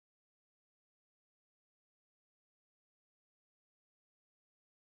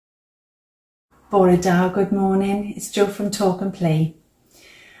Bore da, good morning. It's Jo from Talk and Play.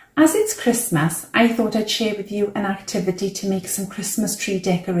 As it's Christmas, I thought I'd share with you an activity to make some Christmas tree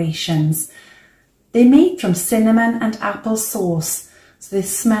decorations. They're made from cinnamon and apple sauce, so they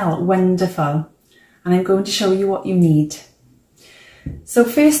smell wonderful. And I'm going to show you what you need. So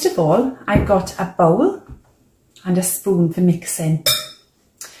first of all, I've got a bowl and a spoon for mixing.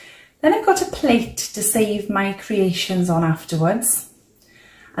 Then I've got a plate to save my creations on afterwards,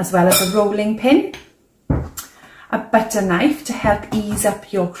 as well as a rolling pin, a butter knife to help ease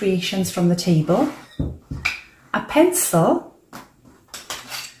up your creations from the table, a pencil,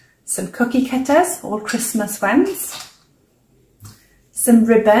 some cookie cutters, all Christmas ones, some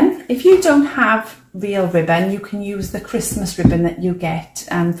ribbon. If you don't have real ribbon, you can use the Christmas ribbon that you get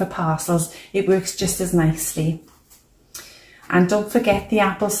for parcels. It works just as nicely. And don't forget the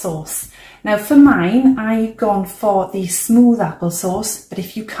applesauce. Now for mine, I've gone for the smooth applesauce, but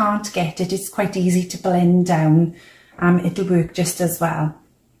if you can't get it, it's quite easy to blend down. It'll work just as well.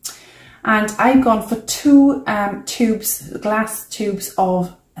 And I've gone for two glass tubes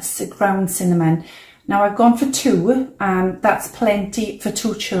of ground cinnamon. Now I've gone for two, that's plenty for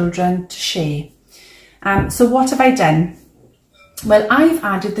two children to share. So what have I done? Well, I've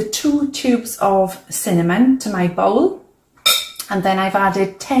added the 2 tubes of cinnamon to my bowl, and then I've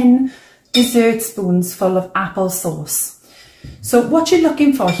added 10 dessert spoons full of applesauce. So what you're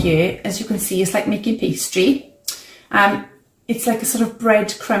looking for here, as you can see, is like making pastry. It's like a sort of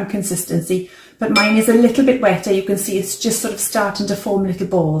breadcrumb consistency, but mine is a little bit wetter. You can see it's just sort of starting to form little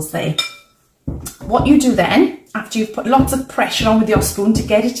balls there. What you do then, after you've put lots of pressure on with your spoon to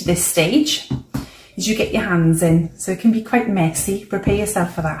get it to this stage, is you get your hands in. So it can be quite messy. Prepare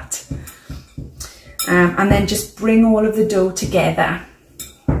yourself for that. And then just bring all of the dough together.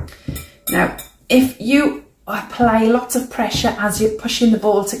 Now, if you apply lots of pressure as you're pushing the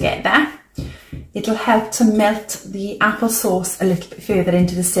ball together, it'll help to melt the applesauce a little bit further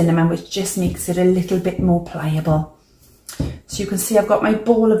into the cinnamon, which just makes it a little bit more pliable. So you can see I've got my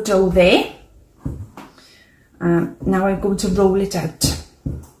ball of dough there. Now I'm going to roll it out.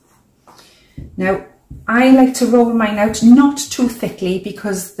 Now, I like to roll mine out not too thickly,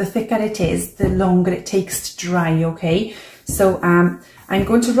 because the thicker it is, the longer it takes to dry, okay? So I'm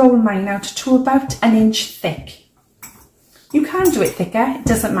going to roll mine out to about 1 inch thick. You can do it thicker, it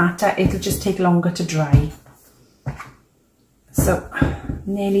doesn't matter, it'll just take longer to dry. So,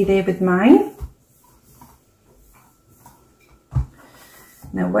 nearly there with mine.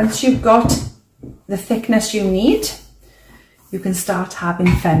 Now once you've got the thickness you need, you can start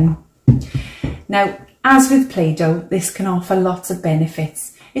having fun. Now, as with Play-Doh, this can offer lots of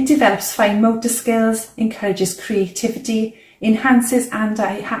benefits. It develops fine motor skills, encourages creativity, enhances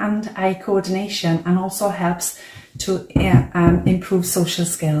hand-eye coordination, and also helps to improve social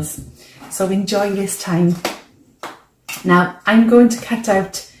skills. So enjoy this time. Now, I'm going to cut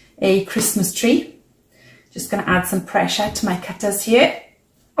out a Christmas tree. Just going to add some pressure to my cutters here.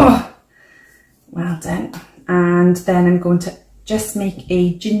 Oh, well done. And then I'm going to just make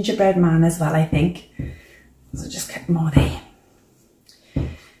a gingerbread man as well, I think. So just cut more there.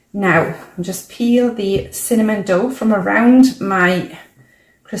 Now, I'll just peel the cinnamon dough from around my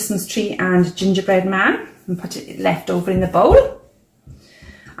Christmas tree and gingerbread man and put it left over in the bowl.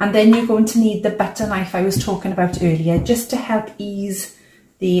 And then you're going to need the butter knife I was talking about earlier, just to help ease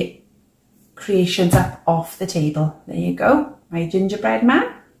the creations up off the table. There you go, my gingerbread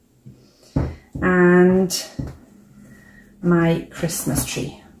man and my Christmas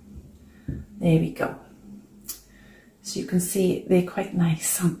tree. There we go. So you can see they're quite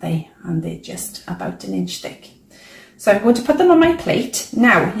nice, aren't they? And they're just about 1 inch thick. So I'm going to put them on my plate.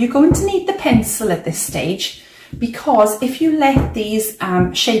 Now, you're going to need the pencil at this stage, because if you let these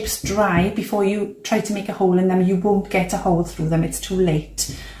shapes dry before you try to make a hole in them, you won't get a hole through them. It's too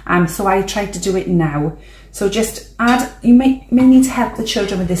late. So I tried to do it now. So just add, you may need to help the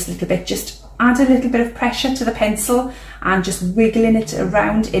children with this a little bit. Just add a little bit of pressure to the pencil and just wiggling it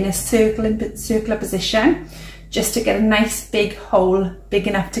around in a circular position, just to get a nice big hole, big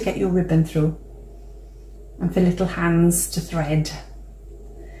enough to get your ribbon through, and for little hands to thread.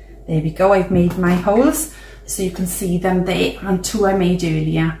 There we go, I've made my holes, so you can see them there, and 2 I made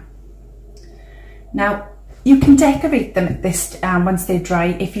earlier. Now, you can decorate them at this once they dry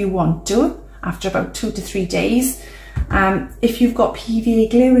if you want to, after about 2 to 3 days. If you've got PVA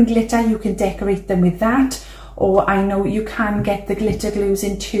glue and glitter, you can decorate them with that, or I know you can get the glitter glues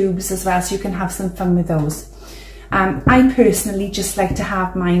in tubes as well, so you can have some fun with those. I personally just like to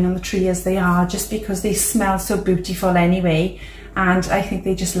have mine on the tree as they are, just because they smell so beautiful anyway, and I think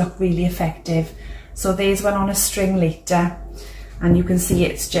they just look really effective. So there's one on a string later. And you can see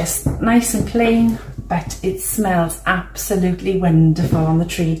it's just nice and plain, but it smells absolutely wonderful on the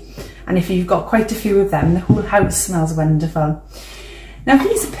tree. And if you've got quite a few of them, the whole house smells wonderful. Now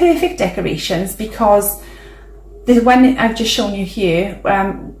these are perfect decorations because the one I've just shown you here,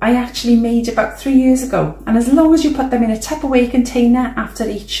 I actually made about 3 years ago. And as long as you put them in a Tupperware container after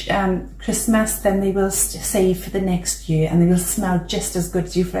each Christmas, then they will save for the next year and they will smell just as good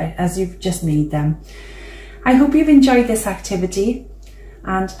as you've just made them. I hope you've enjoyed this activity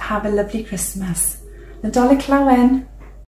and have a lovely Christmas. Nadolig Llawen.